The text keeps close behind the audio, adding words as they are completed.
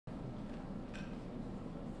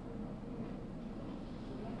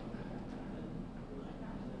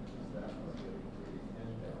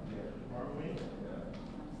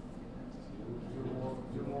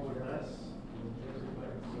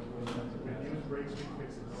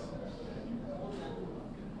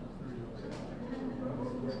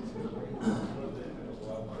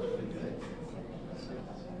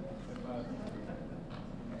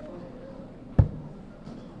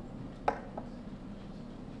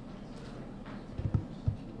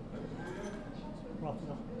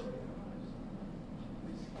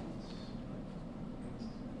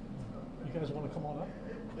You guys want to come on up?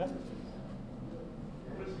 Yeah.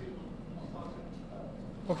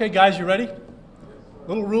 Okay, guys, you ready?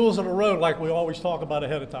 Little rules of the road like we always talk about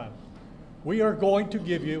ahead of time. We are going to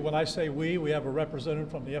give you, when I say we have a representative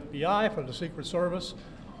from the FBI, from the Secret Service,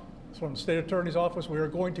 from the State Attorney's Office. We are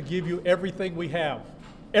going to give you everything we have.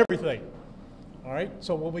 Everything. All right?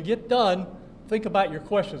 So when we get done, think about your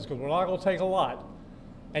questions, because we're not going to take a lot.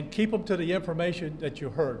 And keep them to the information that you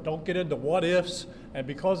heard. Don't get into what ifs, and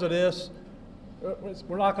because of this,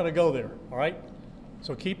 we're not going to go there, all right?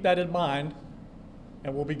 So keep that in mind,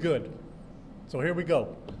 and we'll be good. So here we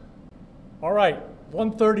go. All right,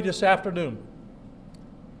 1:30 this afternoon.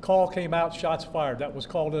 Call came out, shots fired. That was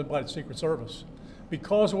called in by the Secret Service.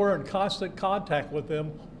 Because we're in constant contact with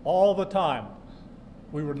them all the time,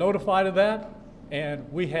 we were notified of that, and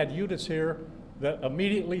we had units here that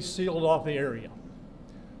immediately sealed off the area.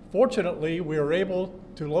 Fortunately, we were able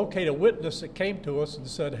to locate a witness that came to us and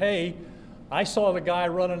said, hey, I saw the guy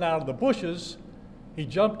running out of the bushes. He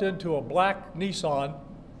jumped into a black Nissan,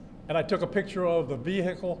 and I took a picture of the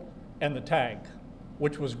vehicle and the tag,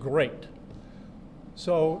 which was great.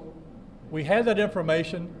 So we had that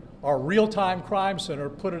information. Our real-time crime center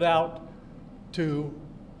put it out to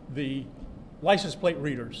the license plate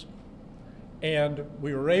readers. And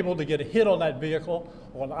we were able to get a hit on that vehicle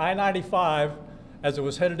on I-95 as it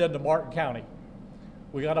was headed into Martin County.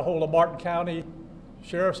 We got a hold of Martin County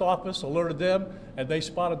Sheriff's Office, alerted them, and they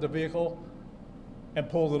spotted the vehicle and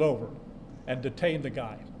pulled it over and detained the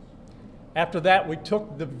guy. After that, we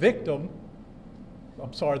took the victim,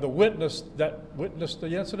 the witness that witnessed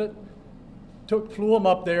the incident, flew him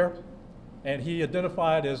up there, and he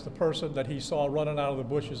identified as the person that he saw running out of the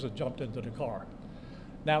bushes and jumped into the car.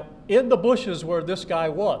 Now, in the bushes where this guy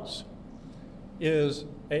was is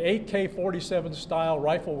a AK-47 style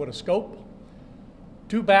rifle with a scope,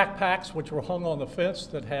 2 backpacks which were hung on the fence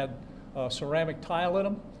that had ceramic tile in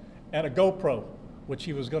them, and a GoPro, which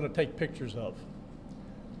he was going to take pictures of.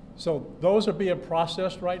 So those are being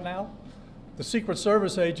processed right now. The Secret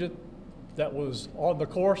Service agent that was on the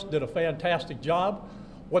course did a fantastic job.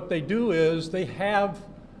 What they do is they have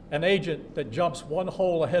an agent that jumps one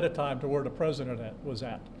hole ahead of time to where the president was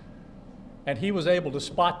at. And he was able to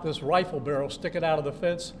spot this rifle barrel sticking out of the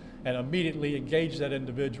fence and immediately engage that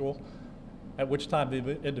individual, at which time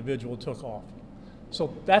the individual took off.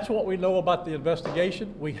 So that's what we know about the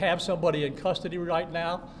investigation. We have somebody in custody right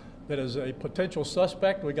now that is a potential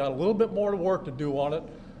suspect. We got a little bit more work to do on it,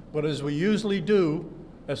 but as we usually do,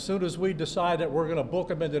 as soon as we decide that we're going to book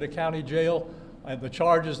him into the county jail and the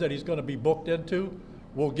charges that he's going to be booked into,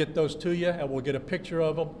 we'll get those to you and we'll get a picture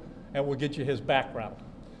of him and we'll get you his background.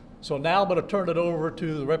 So now I'm going to turn it over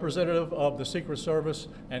to the representative of the Secret Service,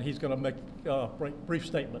 and he's going to make a brief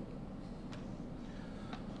statement.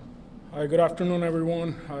 Hi, good afternoon,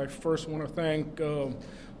 everyone. I first want to thank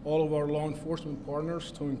all of our law enforcement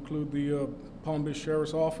partners, to include the Palm Beach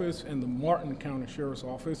Sheriff's Office and the Martin County Sheriff's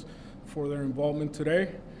Office, for their involvement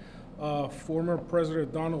today. Former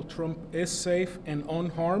President Donald Trump is safe and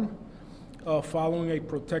unharmed following a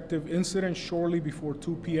protective incident shortly before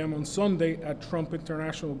 2 p.m. on Sunday at Trump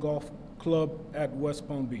International Golf Club at West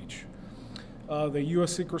Palm Beach. The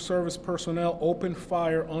U.S. Secret Service personnel opened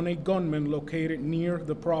fire on a gunman located near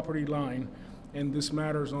the property line, and this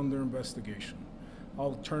matter is under investigation.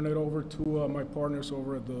 I'll turn it over to my partners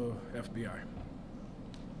over at the FBI.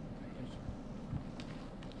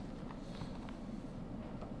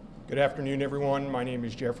 Good afternoon, everyone. My name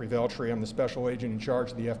is Jeffrey Veltri. I'm the special agent in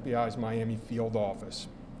charge of the FBI's Miami field office.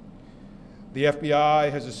 The FBI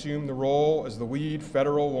has assumed the role as the lead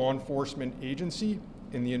federal law enforcement agency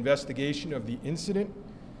in the investigation of the incident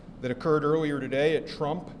that occurred earlier today at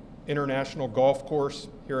Trump International Golf Course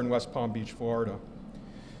here in West Palm Beach, Florida.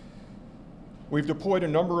 We've deployed a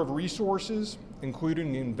number of resources,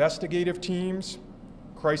 including investigative teams,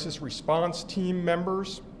 crisis response team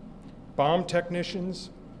members, bomb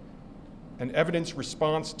technicians, and evidence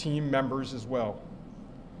response team members as well.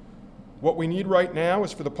 What we need right now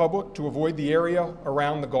is for the public to avoid the area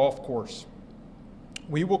around the golf course.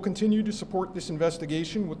 We will continue to support this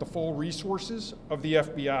investigation with the full resources of the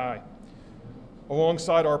FBI,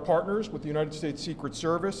 alongside our partners with the United States Secret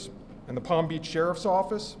Service and the Palm Beach Sheriff's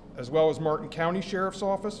Office, as well as Martin County Sheriff's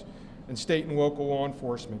Office and state and local law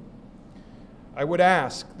enforcement. I would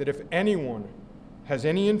ask that if anyone has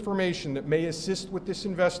any information that may assist with this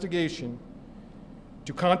investigation,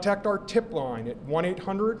 to contact our tip line at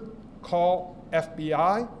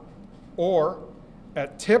 1-800-CALL-FBI or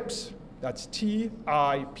at tips, that's TIPS,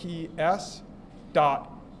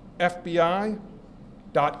 .fbi.gov.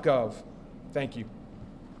 Thank you.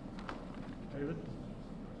 David?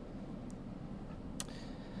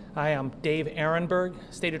 Hi, I'm Dave Ehrenberg,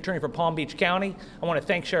 State Attorney for Palm Beach County. I want to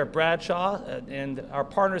thank Sheriff Bradshaw and our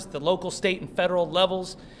partners at the local, state, and federal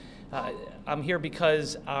levels. I'm here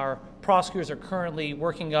because our prosecutors are currently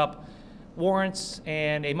working up warrants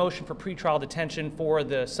and a motion for pretrial detention for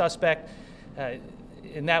the suspect.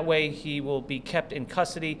 In that way, he will be kept in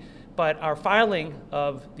custody. But our filing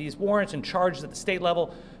of these warrants and charges at the state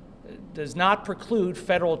level does not preclude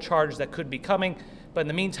federal charges that could be coming. But in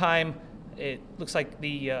the meantime, it looks like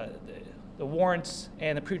the warrants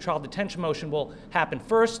and the pretrial detention motion will happen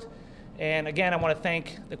first. And again, I want to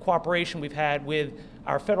thank the cooperation we've had with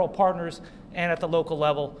our federal partners and at the local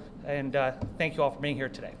level. And thank you all for being here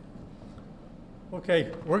today.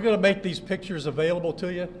 Okay, we're going to make these pictures available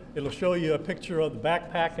to you. It'll show you a picture of the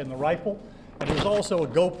backpack and the rifle. And there's also a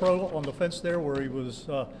GoPro on the fence there where he was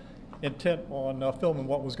intent on filming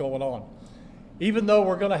what was going on. Even though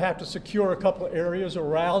we're going to have to secure a couple of areas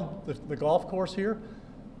around the golf course here,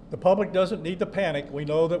 the public doesn't need to panic. We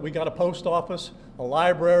know that we got a post office, a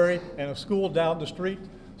library, and a school down the street.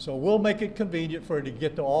 So we'll make it convenient for you to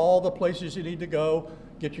get to all the places you need to go,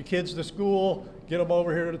 get your kids to school, get them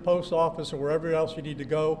over here to the post office or wherever else you need to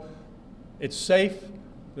go. It's safe,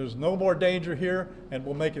 there's no more danger here, and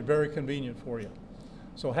we'll make it very convenient for you.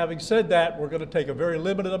 So having said that, we're going to take a very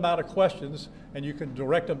limited amount of questions, and you can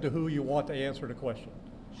direct them to who you want to answer the question.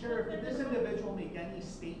 Sheriff, did this individual make any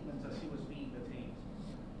statements as he was being detained?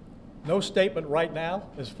 No statement right now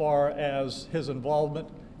as far as his involvement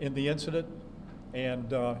in the incident, and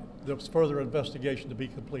there's further investigation to be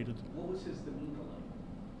completed. What was his demeanor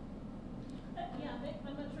like? Yeah, I'm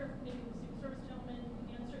not sure if maybe the Secret Service gentleman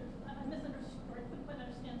answered. I misunderstood, or I couldn't quite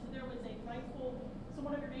understand. So there was a rifle. So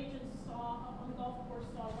one of your agents saw on the golf course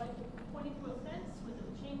saw a rifle pointing through a fence. Was it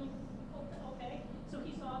a chain link? Okay, so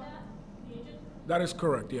he saw that, the agent. That is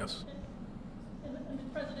correct, yes. And the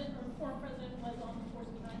president or former president was on the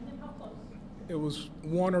course behind him. How close? It was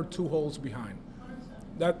 1 or 2 holes behind. 1 or 2.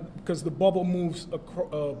 That because the bubble moves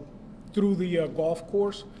through the golf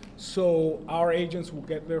course, so our agents will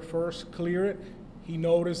get there first, clear it. He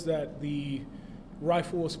noticed that the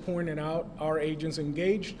rifle was pointed out. Our agents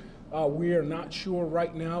engaged. We are not sure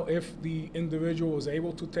right now if the individual was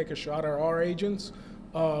able to take a shot at our agents,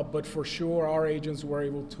 but for sure our agents were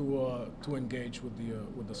able to engage with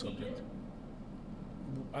the subject.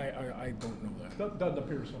 I don't know that. Doesn't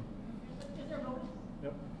appear so. Is there a motive?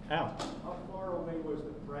 Yep. Al? How far away was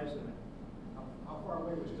the president? How far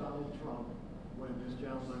away was Donald Trump when this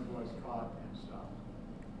gentleman was caught and stopped?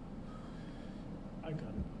 I got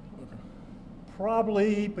it. Okay.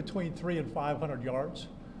 Probably between 300 and 500 yards,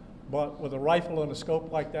 but with a rifle and a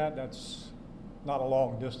scope like that, that's not a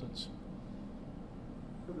long distance.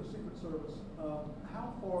 For the Secret Service,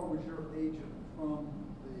 how far was your agent from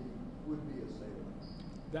the would-be assailant?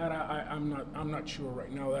 That I'm not sure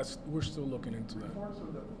right now. We're still looking into that. Reports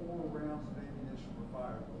of the 4 rounds of ammunition were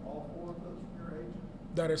fired. Were all 4 of those from your agent?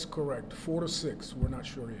 That is correct. 4 to 6. We're not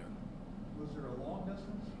sure yet. Was there a long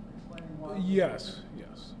distance? Explaining why? Yes.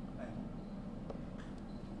 Yes. Thank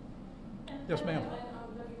you. Yes, ma'am. I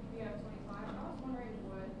was wondering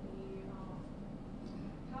what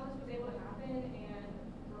how this was able to happen, and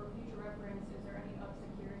for future reference, is there any up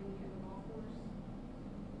security in the golf course?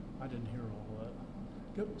 I didn't hear all of that.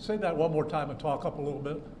 Say that one more time and talk up a little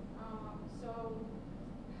bit. So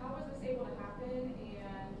how was this able to happen,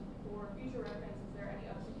 and for future reference, is there any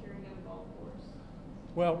up security in the golf course?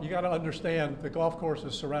 Well, you got to understand the golf course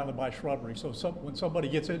is surrounded by shrubbery, so when somebody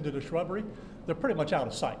gets into the shrubbery, they're pretty much out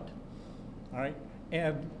of sight. All right,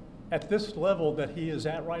 and at this level that he is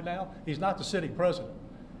at right now, he's not the sitting president.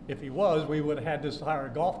 If he was, we would have had this entire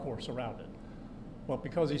golf course around it. But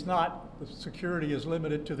because he's not, the security is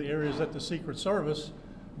limited to the areas that the Secret Service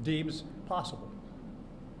deems possible.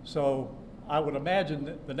 So I would imagine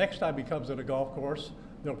that the next time he comes to the golf course,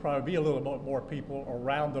 there'll probably be a little more people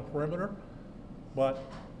around the perimeter. But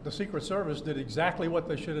the Secret Service did exactly what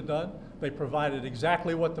they should have done. They provided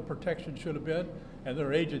exactly what the protection should have been, and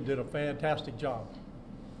their agent did a fantastic job.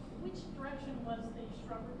 Which direction was the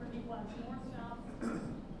shrubbery where he was? North, south?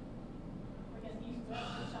 I guess east, west,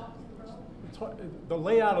 or south of the road? The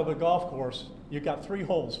layout of the golf course, you've got 3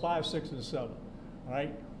 holes, 5, 6, and 7. All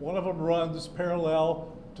right? One of them runs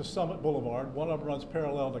parallel to Summit Boulevard. One of them runs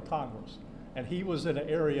parallel to Congress. And he was in an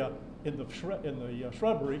area in the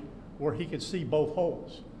shrubbery where he could see both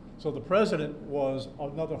holes. So the president was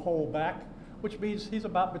another hole back, which means he's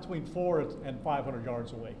about between 400 and 500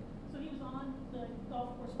 yards away. So he was on the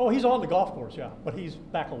golf course? Oh, he's on the golf course, yeah, but he's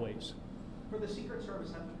back a ways. For the Secret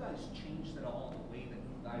Service, have you guys changed at all the way that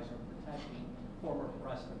you guys are protecting former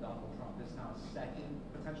President Donald Trump? This now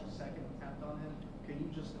potential second attempt on him. Can you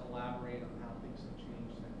just elaborate on how things have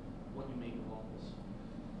changed and what you make of all this?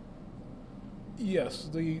 Yes,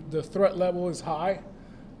 the threat level is high.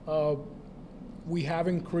 We have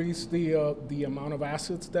increased the amount of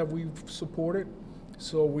assets that we've supported,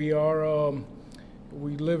 so we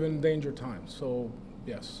live in danger times. So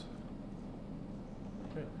yes.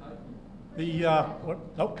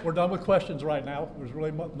 Nope, we're done with questions right now. There's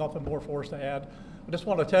really nothing more for us to add. I just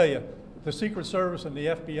want to tell you, the Secret Service and the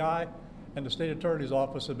FBI and the State Attorney's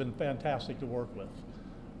Office have been fantastic to work with.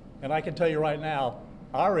 And I can tell you right now,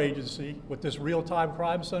 our agency with this real-time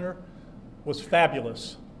crime center was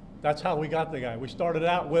fabulous. That's how we got the guy. We started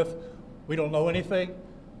out with, we don't know anything,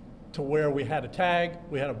 to where we had a tag,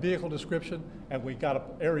 we had a vehicle description, and we got an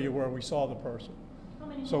area where we saw the person.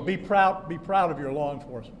 So be proud of your law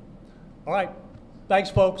enforcement. All right,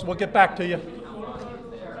 thanks folks, we'll get back to you.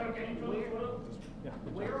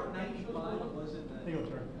 Where on 95 was it that?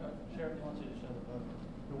 Sheriff wants you to show the photo.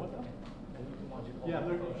 What now? Yeah,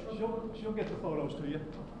 she'll get the photos to you.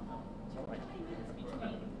 How many minutes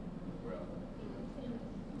between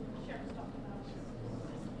the sheriff's talking about this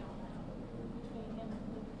now, between him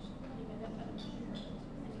and the sheriff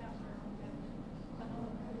and Captain?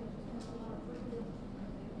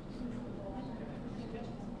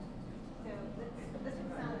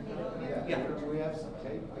 Yeah. We have some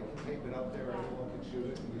tape. I can tape it up there. Anyone can shoot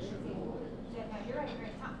it. And we should move it. Yeah, no, you're right.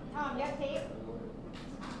 Tom, you have tape?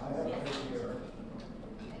 I have tape here.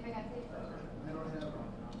 Anybody got tape? I don't have it.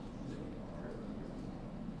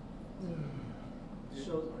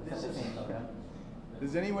 So this is,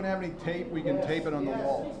 does anyone have any tape? We can tape it on the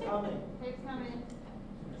wall. Tape's coming.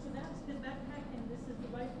 So that's his backpack, and this is the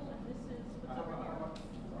rifle, and this is what's over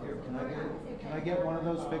here. Here, can I get one of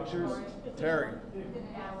those pictures? Terry. Within an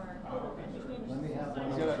hour. Let me have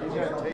one. He's got a tape.